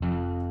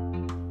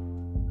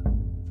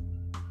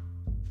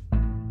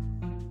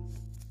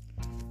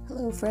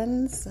Hello,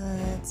 friends.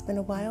 It's been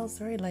a while.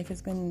 Sorry, life has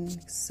been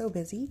so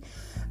busy.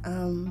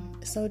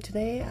 So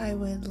today I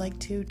would like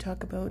to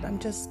talk about,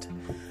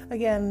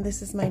 again,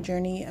 this is my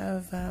journey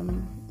of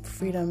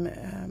freedom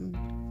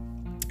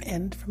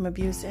and from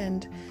abuse.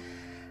 And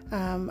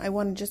I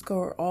want to just go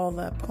over all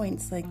the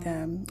points,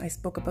 I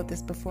spoke about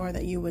this before,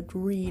 that you would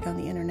read on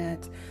the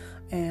internet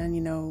and,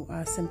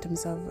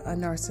 symptoms of a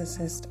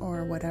narcissist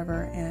or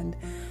whatever, and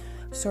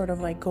sort of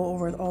go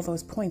over all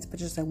those points, but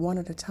just one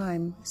at a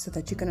time so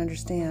that you can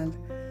understand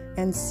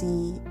and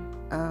see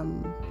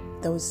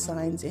those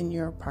signs in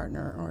your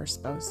partner or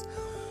spouse.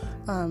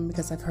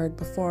 Because I've heard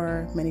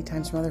before many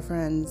times from other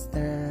friends,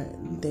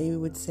 they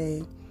would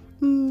say,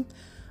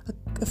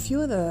 a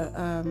few of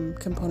the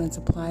components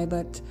apply,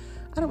 but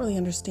I don't really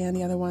understand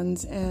the other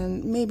ones,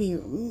 and maybe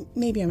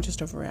I'm just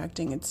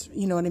overreacting. It's,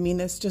 you know what I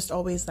mean? It's just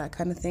always that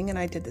kind of thing, and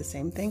I did the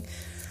same thing.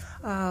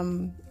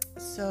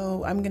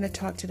 So I'm going to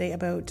talk today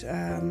about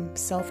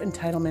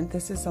self-entitlement.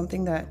 This is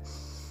something that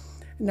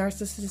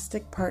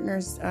narcissistic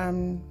partners,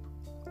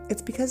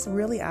 it's because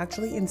really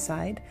actually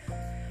inside,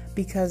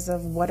 because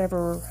of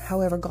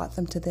however got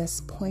them to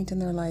this point in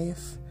their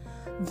life,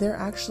 they're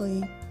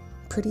actually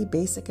pretty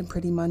basic and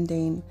pretty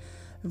mundane.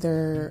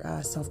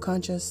 They're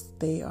self-conscious,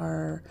 they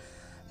are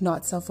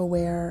not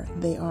self-aware,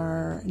 they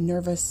are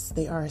nervous,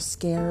 they are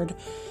scared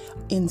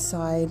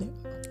inside,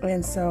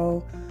 and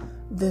so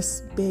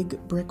this big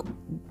brick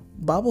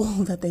bubble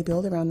that they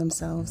build around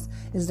themselves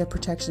is their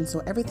protection.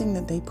 So everything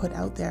that they put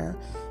out there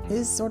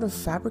is sort of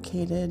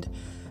fabricated,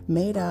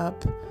 made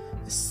up,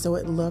 so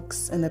it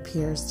looks and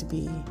appears to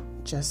be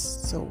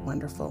just so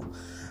wonderful.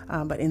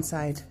 But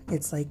inside,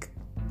 it's like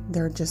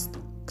they're just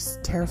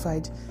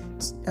terrified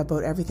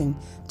about everything,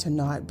 to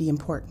not be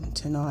important,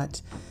 to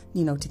not,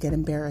 to get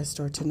embarrassed,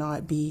 or to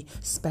not be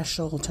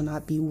special, to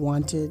not be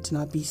wanted, to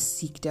not be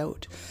seeked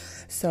out.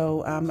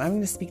 So I'm going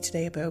to speak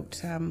today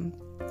about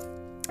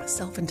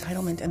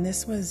self-entitlement, and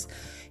this was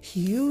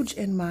huge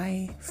in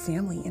my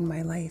family, in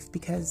my life,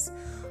 because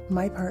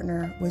my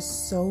partner was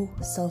so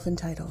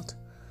self-entitled.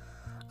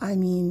 I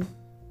mean,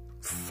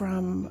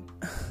 from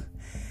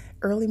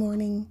early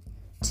morning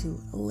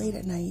to late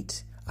at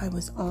night, I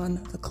was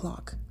on the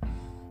clock,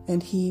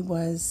 and he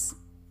was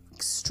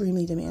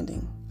extremely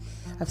demanding.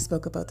 I've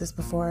spoke about this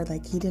before,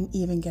 he didn't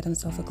even get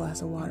himself a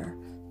glass of water.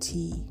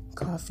 Tea,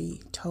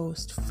 coffee,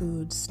 toast,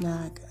 food,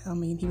 snack. I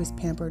mean, he was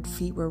pampered,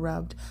 feet were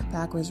rubbed,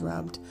 back was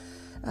rubbed,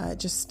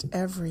 just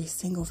every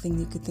single thing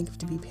you could think of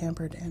to be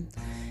pampered. And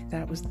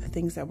that was the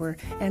things that were,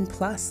 and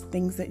plus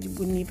things that you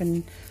wouldn't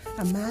even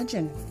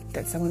imagine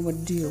that someone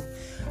would do.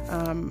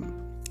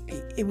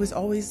 It was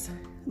always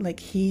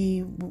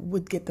he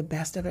would get the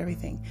best of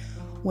everything.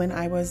 When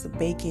I was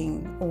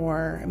baking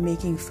or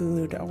making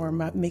food or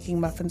making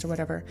muffins or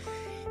whatever,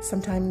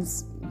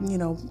 sometimes,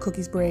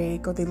 cookies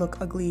break, or they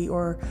look ugly,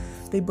 or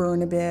they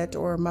burn a bit,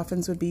 or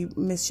muffins would be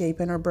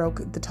misshapen or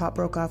the top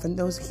broke off, and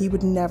he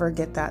would never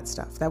get that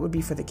stuff. That would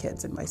be for the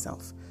kids and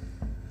myself.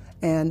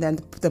 And then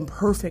the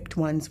perfect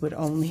ones would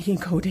only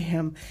go to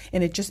him,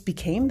 and it just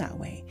became that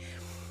way.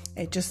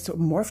 It just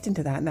morphed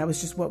into that, and that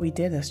was just what we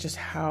did. That's just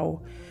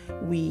how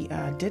we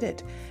did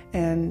it.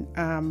 And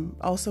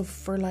also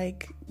for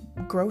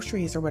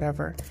groceries or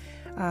whatever,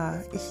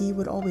 he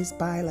would always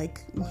buy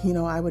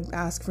I would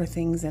ask for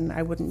things and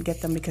I wouldn't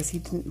get them because he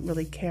didn't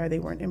really care. They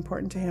weren't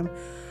important to him.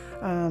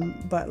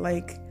 But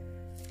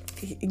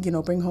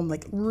bring home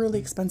really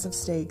expensive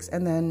steaks,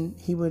 and then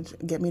he would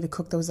get me to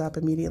cook those up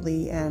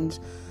immediately. And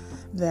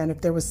then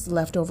if there was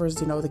leftovers,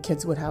 the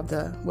kids would have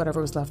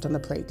whatever was left on the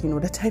plate,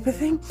 that type of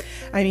thing.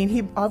 I mean,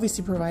 he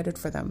obviously provided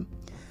for them.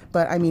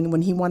 But I mean,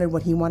 when he wanted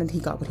what he wanted, he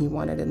got what he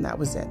wanted, and that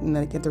was it. And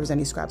then if there was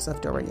any scraps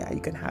left over, you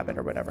can have it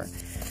or whatever.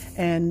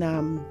 And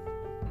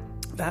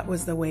that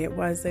was the way it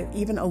was.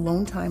 Even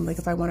alone time,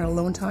 if I wanted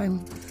alone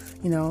time,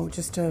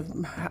 just to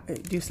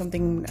do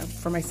something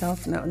for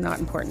myself, no, not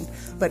important.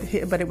 But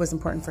it was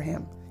important for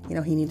him.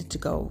 He needed to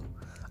go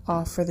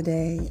off for the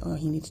day, or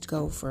he needed to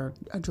go for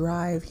a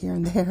drive here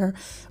and there,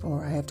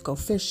 or I have to go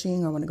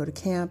fishing, or I want to go to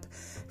camp,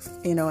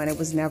 and it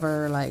was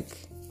never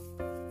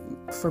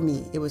for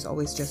me. It was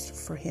always just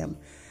for him.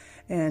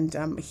 And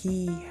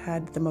he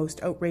had the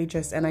most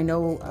outrageous, and I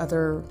know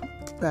other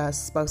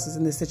spouses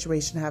in this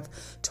situation have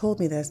told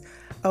me this,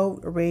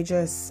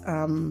 outrageous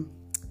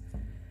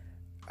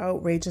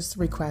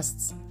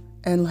requests.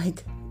 And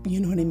you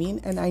know what I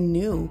mean? And I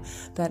knew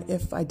that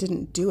if I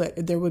didn't do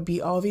it, there would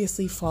be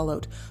obviously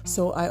fallout.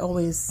 So I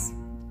always,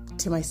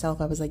 to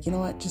myself, I was like, you know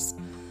what,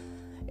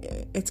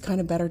 it's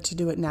kind of better to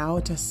do it now,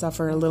 to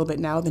suffer a little bit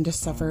now than to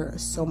suffer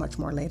so much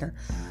more later.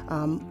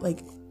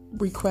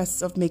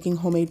 Requests of making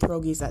homemade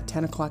pierogies at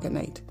 10 o'clock at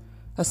night.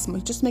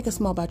 Just make a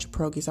small batch of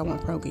pierogies. I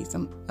want pierogies.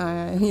 I'm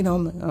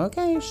like,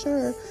 okay,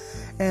 sure.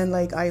 And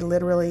I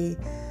literally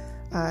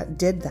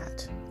did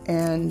that.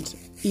 And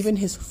even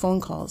his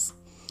phone calls,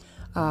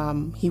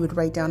 he would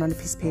write down on a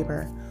piece of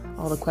paper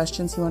all the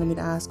questions he wanted me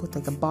to ask with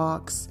like a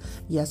box,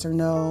 yes or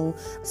no,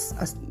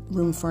 a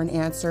room for an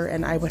answer.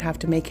 And I would have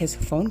to make his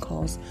phone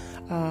calls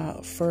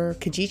for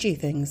Kijiji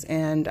things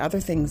and other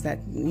things that,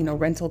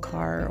 rental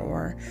car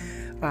or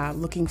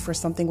looking for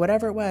something,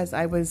 whatever it was.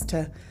 I was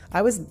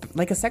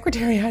like a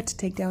secretary. I had to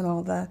take down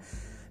all the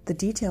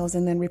details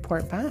and then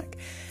report back.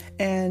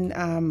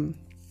 And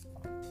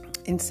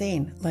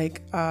insane.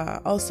 Like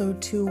also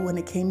too, when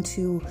it came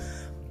to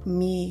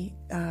me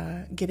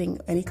getting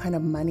any kind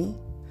of money,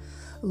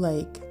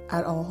 like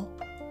at all,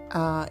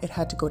 it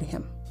had to go to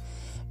him.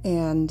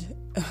 And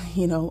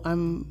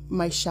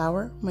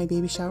my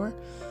baby shower,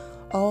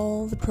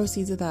 all the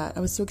proceeds of that, I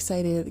was so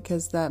excited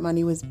because that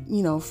money was,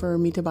 for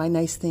me to buy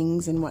nice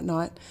things and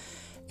whatnot.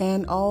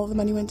 And all the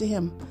money went to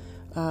him.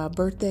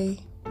 Birthday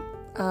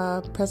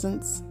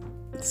presents,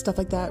 stuff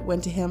like that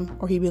went to him.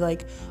 Or he'd be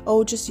like,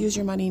 oh, just use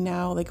your money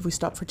now. Like if we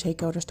stopped for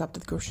takeout or stopped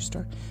at the grocery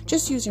store,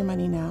 just use your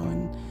money now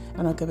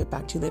and I'll give it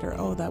back to you later.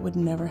 Oh, that would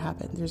never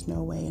happen. There's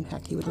no way in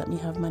heck he would let me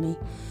have money.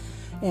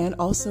 And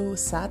also,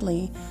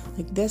 sadly,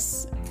 like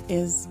this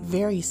is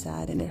very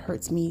sad and it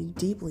hurts me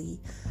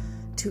deeply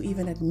to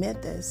even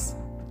admit this.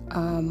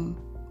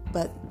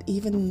 But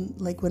even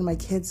like when my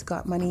kids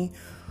got money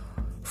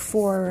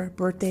for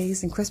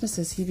birthdays and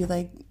Christmases, he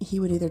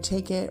would either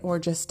take it or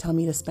just tell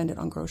me to spend it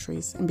on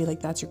groceries and be like,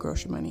 that's your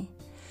grocery money.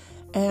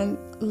 And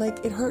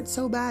like, it hurts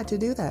so bad to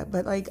do that.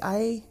 But like,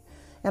 I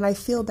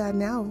feel bad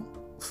now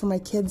for my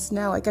kids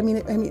now. Like,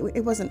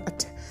 it wasn't a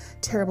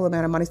terrible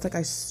amount of money. It's like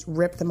I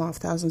ripped them off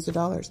thousands of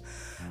dollars.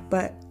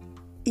 But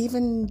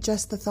even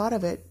just the thought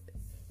of it,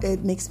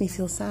 it makes me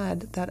feel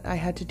sad that I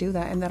had to do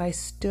that and that I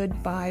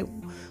stood by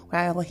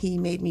while he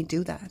made me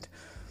do that.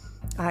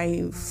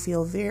 I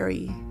feel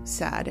very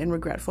sad and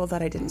regretful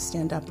that I didn't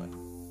stand up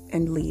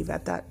and leave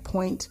at that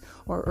point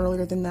or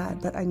earlier than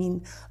that. But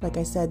like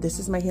I said, this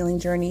is my healing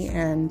journey,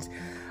 and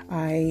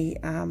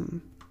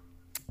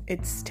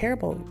it's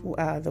terrible,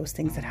 those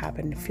things that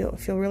happen. I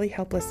feel really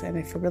helpless and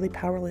I feel really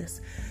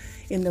powerless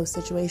in those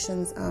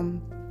situations.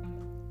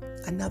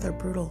 Another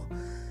brutal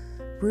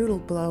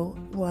blow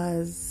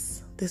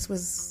this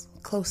was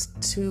close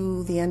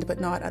to the end,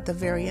 but not at the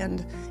very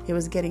end. It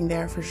was getting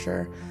there for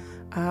sure.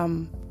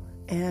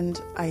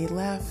 And I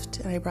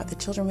left and I brought the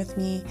children with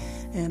me,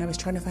 and I was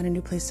trying to find a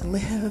new place to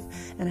live.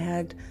 And I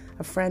had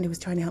a friend who was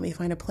trying to help me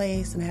find a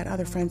place, and I had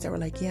other friends that were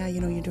like, yeah,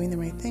 you're doing the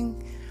right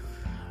thing.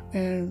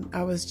 And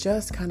I was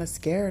just kind of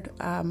scared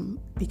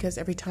because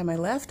every time I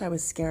left, I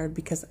was scared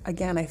because,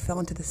 again, I fell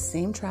into the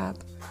same trap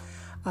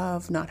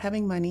of not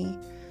having money,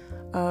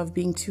 of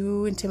being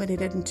too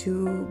intimidated and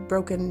too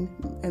broken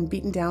and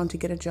beaten down to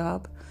get a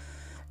job,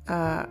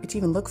 to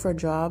even look for a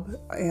job.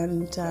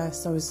 And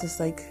so I was just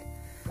like,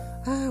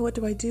 what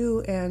do I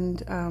do?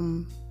 And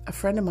a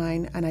friend of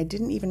mine, and I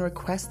didn't even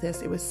request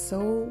this, it was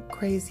so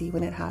crazy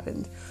when it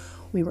happened.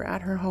 We were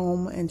at her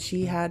home, and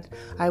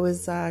I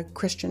was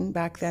Christian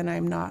back then.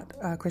 I'm not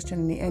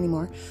Christian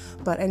anymore.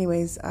 But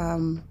anyways,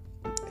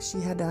 she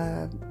had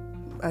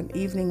an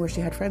evening where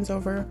she had friends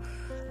over,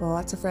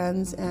 lots of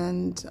friends,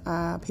 and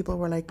people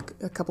were like,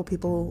 a couple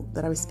people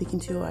that I was speaking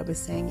to, I was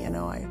saying,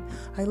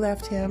 I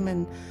left him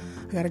and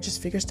I got to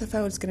just figure stuff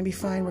out. It's going to be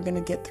fine. We're going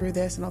to get through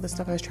this and all this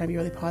stuff. I was trying to be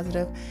really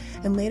positive.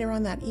 And later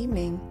on that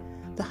evening,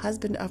 the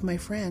husband of my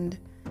friend,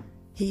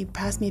 he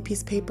passed me a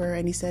piece of paper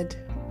and he said,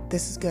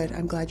 this is good.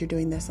 I'm glad you're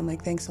doing this. I'm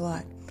like, thanks a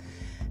lot.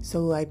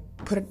 So I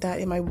put that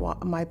in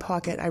my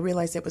pocket. I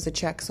realized it was a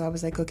check. So I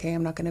was like, okay,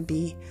 I'm not going to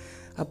be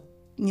a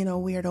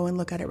weirdo and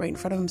look at it right in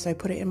front of him. So I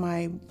put it in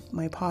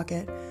my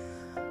pocket.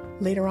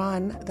 Later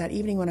on that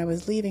evening when I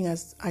was leaving,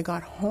 as I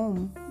got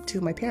home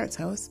to my parents'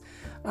 house,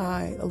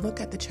 I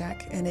look at the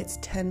check and it's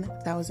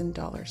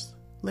 $10,000,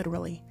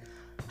 literally.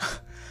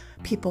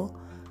 People,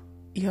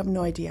 you have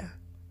no idea.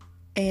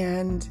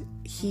 And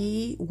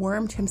he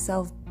wormed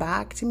himself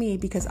back to me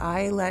because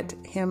I let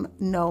him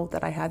know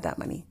that I had that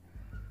money.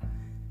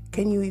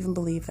 Can you even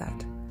believe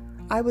that?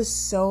 I was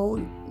so,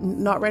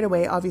 not right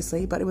away,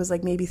 obviously, but it was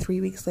like maybe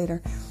 3 weeks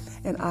later.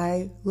 And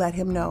I let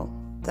him know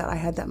that I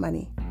had that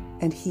money,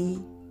 and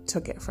he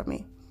took it from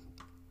me.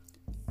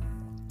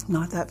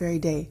 Not that very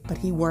day, but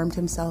he wormed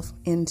himself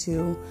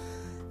into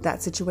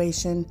that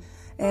situation,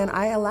 and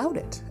I allowed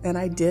it, and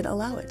I did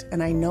allow it.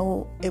 And I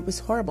know it was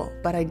horrible,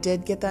 but I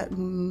did get that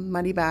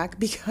money back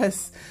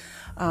because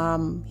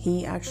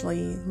he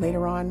actually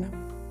later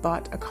on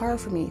bought a car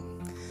for me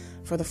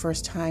for the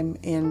first time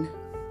in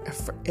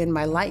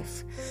my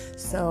life.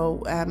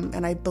 So,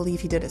 and I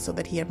believe he did it so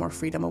that he had more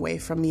freedom away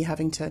from me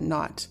having to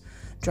not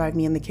drive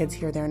me and the kids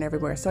here, there, and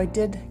everywhere. So I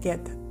did get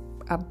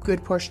a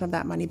good portion of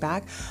that money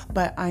back.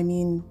 But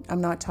I'm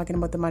not talking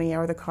about the money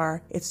or the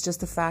car. It's just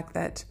the fact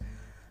that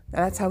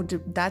that's how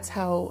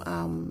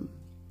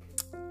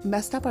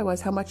messed up I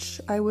was, how much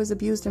I was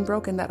abused and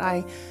broken, that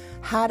I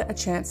had a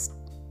chance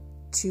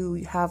to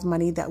have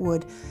money that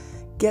would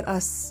get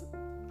us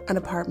an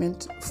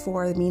apartment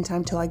for the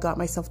meantime till I got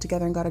myself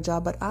together and got a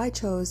job. But I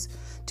chose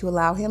to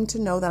allow him to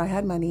know that I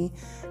had money,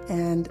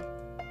 and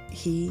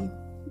he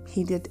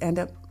did end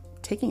up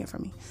taking it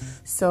from me.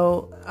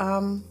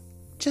 So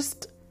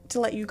just to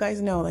let you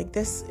guys know, like,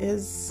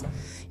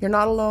 you're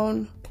not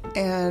alone,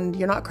 and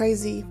you're not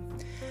crazy,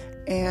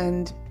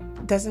 and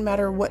it doesn't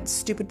matter what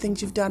stupid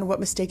things you've done, what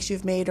mistakes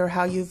you've made, or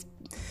how you've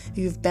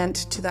bent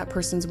to that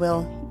person's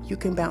will, you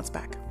can bounce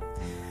back.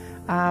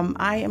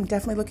 I am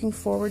definitely looking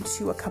forward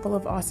to a couple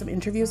of awesome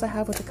interviews I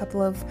have with a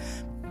couple of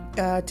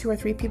 2 or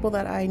 3 people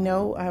that I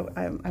know.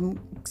 I'm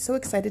so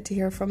excited to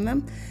hear from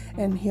them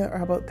and hear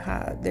about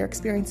their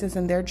experiences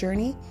and their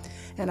journey.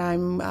 And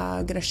I'm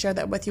going to share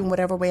that with you in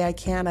whatever way I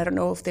can. I don't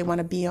know if they want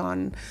to be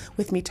on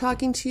with me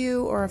talking to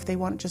you, or if they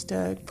want just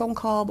a phone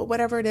call, but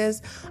whatever it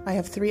is, I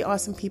have 3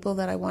 awesome people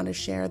that I want to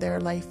share their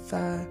life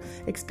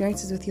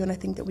experiences with you. And I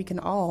think that we can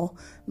all,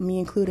 me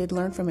included,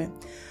 learn from it.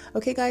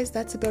 Okay, guys,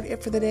 that's about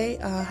it for the day.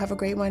 Have a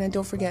great one. And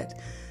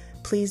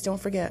please don't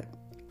forget,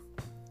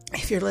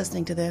 if you're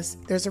listening to this,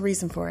 there's a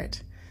reason for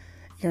it.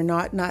 You're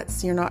not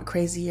nuts. You're not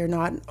crazy. You're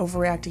not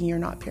overreacting. You're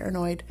not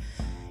paranoid.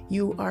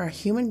 You are a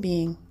human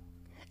being,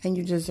 and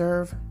you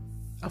deserve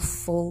a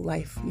full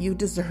life. You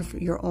deserve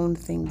your own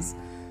things,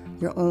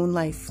 your own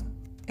life,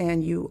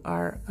 and you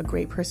are a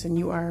great person.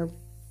 You are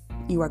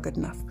good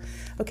enough.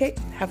 Okay,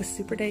 have a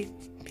super day.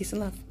 Peace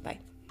and love. Bye.